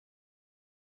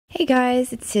Hey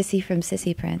guys, it's Sissy from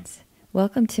Sissy Prints.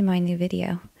 Welcome to my new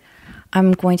video.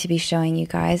 I'm going to be showing you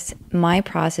guys my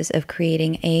process of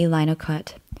creating a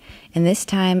linocut. And this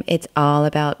time it's all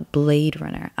about Blade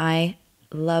Runner. I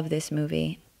love this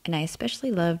movie and I especially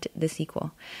loved the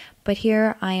sequel. But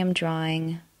here I am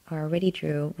drawing, or already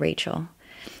drew, Rachel.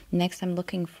 Next I'm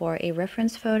looking for a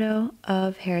reference photo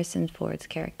of Harrison Ford's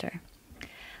character.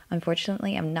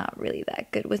 Unfortunately, I'm not really that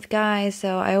good with guys,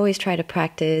 so I always try to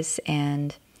practice,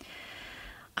 and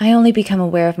I only become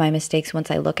aware of my mistakes once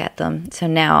I look at them. So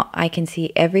now I can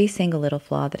see every single little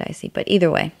flaw that I see. But either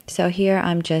way, so here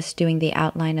I'm just doing the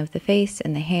outline of the face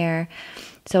and the hair.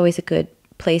 It's always a good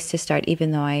place to start,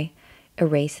 even though I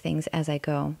erase things as I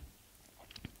go.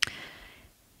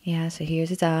 Yeah, so here's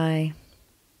his eye.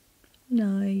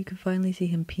 No, you can finally see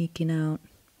him peeking out.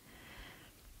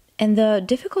 And the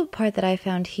difficult part that I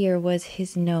found here was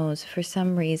his nose for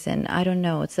some reason. I don't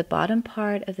know. It's the bottom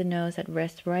part of the nose that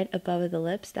rests right above the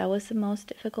lips. That was the most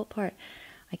difficult part.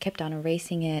 I kept on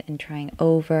erasing it and trying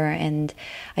over, and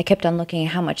I kept on looking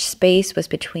at how much space was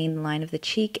between the line of the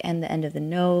cheek and the end of the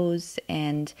nose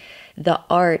and the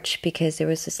arch, because there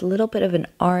was this little bit of an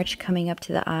arch coming up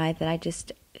to the eye that I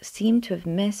just seemed to have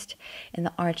missed, and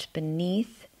the arch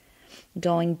beneath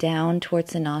going down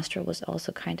towards the nostril was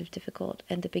also kind of difficult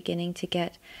at the beginning to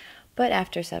get, but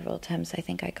after several attempts I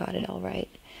think I got it all right.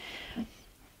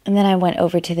 And then I went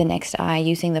over to the next eye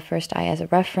using the first eye as a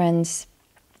reference.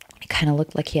 It kind of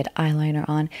looked like he had eyeliner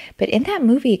on, but in that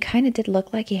movie it kind of did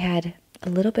look like he had a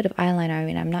little bit of eyeliner. I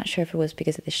mean, I'm not sure if it was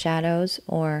because of the shadows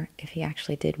or if he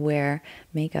actually did wear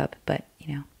makeup, but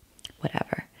you know,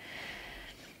 whatever.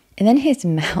 And then his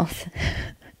mouth.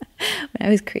 When I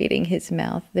was creating his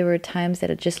mouth, there were times that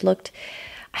it just looked,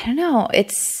 I don't know,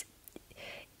 it's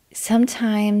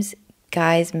sometimes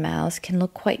guys' mouths can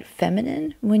look quite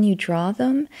feminine when you draw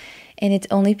them, and it's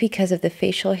only because of the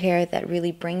facial hair that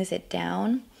really brings it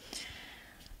down.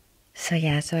 So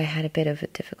yeah, so I had a bit of a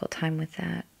difficult time with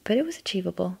that, but it was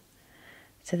achievable.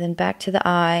 So then back to the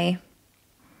eye,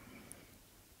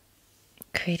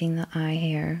 creating the eye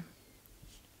hair,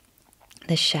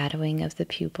 the shadowing of the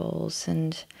pupils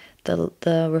and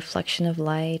the reflection of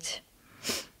light.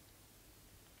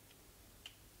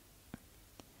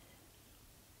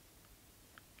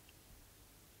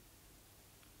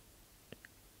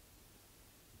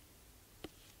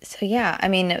 So yeah, I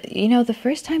mean, you know, the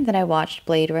first time that I watched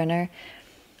Blade Runner,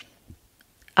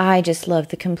 I just loved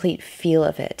the complete feel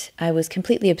of it. I was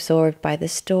completely absorbed by the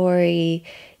story,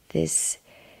 this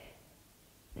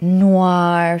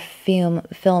noir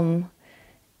film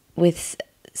with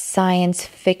science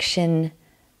fiction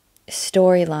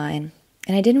storyline,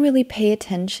 and I didn't really pay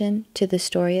attention to the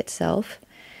story itself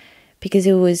because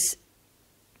it was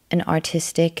an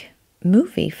artistic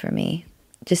movie for me.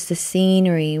 Just the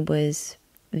scenery was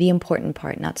the important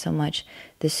part, not so much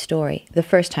the story, the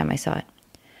first time I saw it.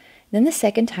 Then the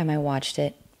second time I watched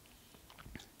it,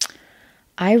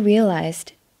 I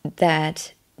realized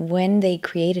that when they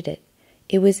created it,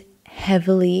 it was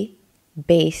heavily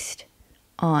based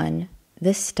on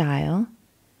the style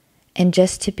and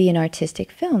just to be an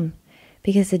artistic film,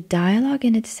 because the dialogue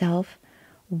in itself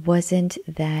wasn't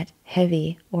that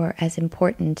heavy or as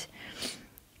important,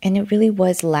 and it really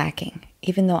was lacking,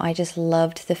 even though I just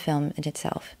loved the film in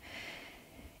itself.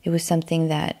 It was something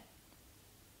that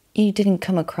you didn't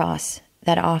come across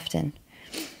that often.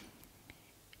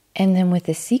 And then with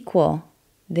the sequel,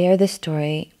 there the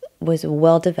story was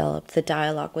well developed, the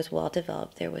dialogue was well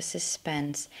developed, there was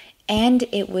suspense, and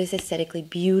it was aesthetically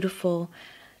beautiful.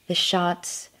 The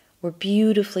shots were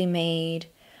beautifully made.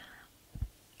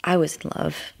 I was in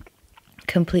love,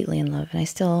 completely in love, and I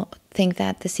still think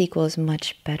that the sequel is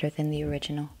much better than the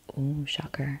original. Ooh,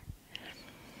 shocker.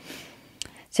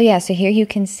 So yeah, so here you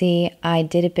can see I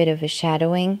did a bit of a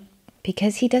shadowing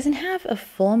because he doesn't have a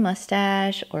full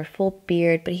mustache or full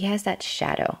beard, but he has that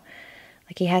shadow.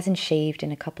 Like he hasn't shaved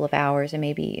in a couple of hours, and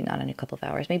maybe not in a couple of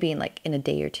hours, maybe in a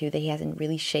day or two that he hasn't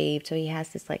really shaved. So he has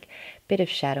this like bit of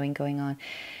shadowing going on.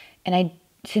 And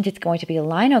since it's going to be a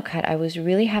linocut, I was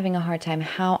really having a hard time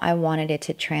how I wanted it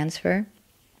to transfer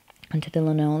onto the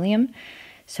linoleum.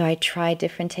 So I tried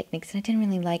different techniques and I didn't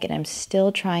really like it. I'm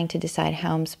still trying to decide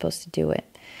how I'm supposed to do it.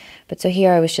 But so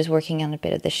here I was just working on a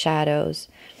bit of the shadows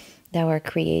that were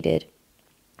created.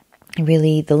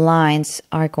 Really, the lines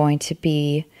are going to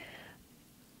be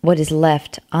what is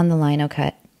left on the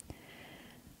linocut.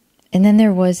 And then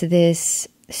there was this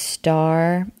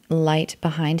star light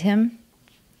behind him,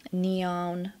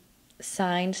 neon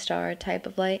sign star type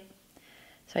of light.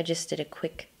 So I just did a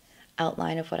quick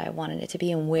outline of what I wanted it to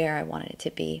be and where I wanted it to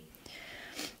be.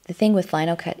 The thing with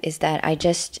linocut is that I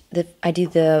do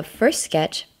the first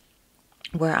sketch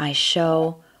where I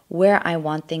show where I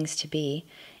want things to be,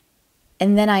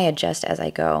 and then I adjust as I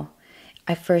go.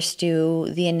 I first do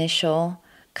the initial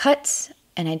cuts,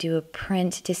 and I do a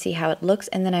print to see how it looks,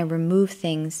 and then I remove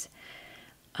things,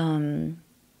 or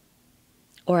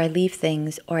I leave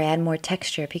things, or I add more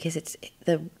texture, because it's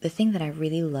the thing that I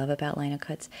really love about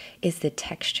linocuts is the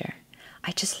texture.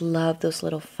 I just love those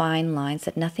little fine lines,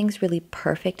 that nothing's really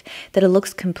perfect, that it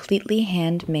looks completely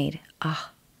handmade.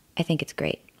 Ah, I think it's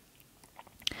great.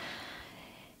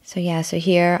 So yeah, so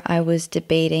here I was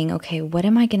debating, okay, what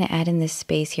am I going to add in this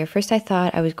space here? First I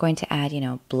thought I was going to add,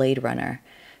 Blade Runner.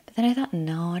 But then I thought,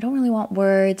 no, I don't really want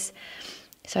words.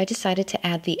 So I decided to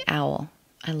add the owl.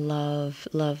 I love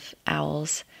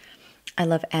owls. I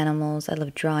love animals. I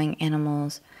love drawing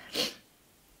animals.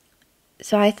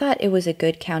 So I thought it was a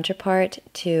good counterpart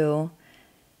to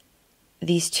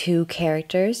these two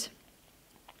characters.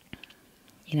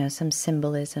 Some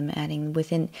symbolism adding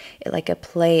within it, like a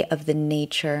play of the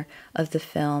nature of the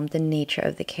film, the nature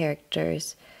of the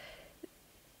characters,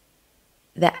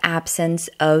 the absence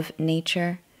of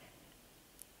nature,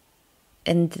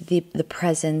 and the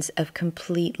presence of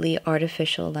completely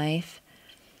artificial life,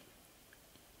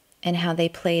 and how they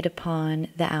played upon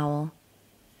the owl.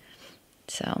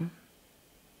 So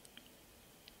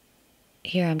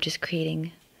here I'm just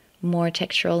creating more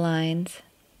textural lines.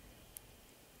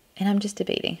 And I'm just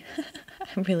debating.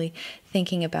 I'm really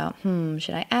thinking about,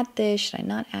 should I add this? Should I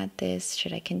not add this?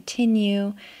 Should I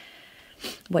continue?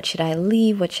 What should I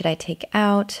leave? What should I take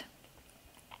out?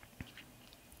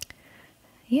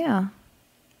 Yeah.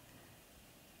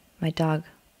 My dog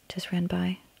just ran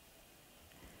by.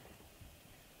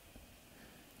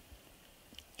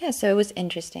 Yeah, so it was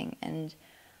interesting. And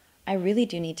I really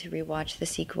do need to rewatch the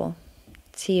sequel.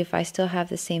 See if I still have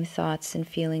the same thoughts and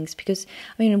feelings, because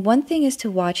one thing is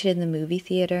to watch it in the movie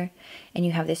theater and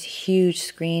you have this huge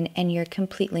screen and you're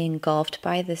completely engulfed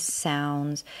by the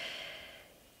sounds,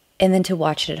 and then to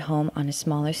watch it at home on a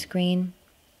smaller screen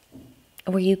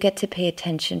where you get to pay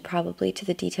attention probably to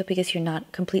the detail because you're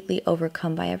not completely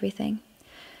overcome by everything.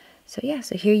 So yeah,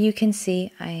 so here you can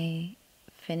see I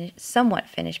somewhat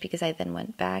finished because I then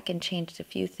went back and changed a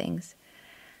few things.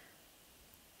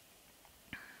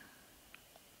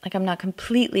 Like, I'm not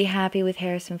completely happy with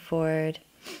Harrison Ford,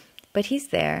 but he's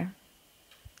there.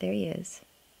 There he is.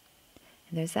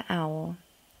 And there's the owl.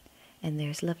 And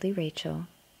there's lovely Rachel.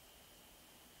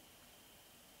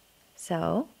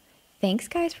 So, thanks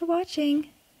guys for watching.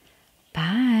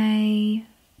 Bye.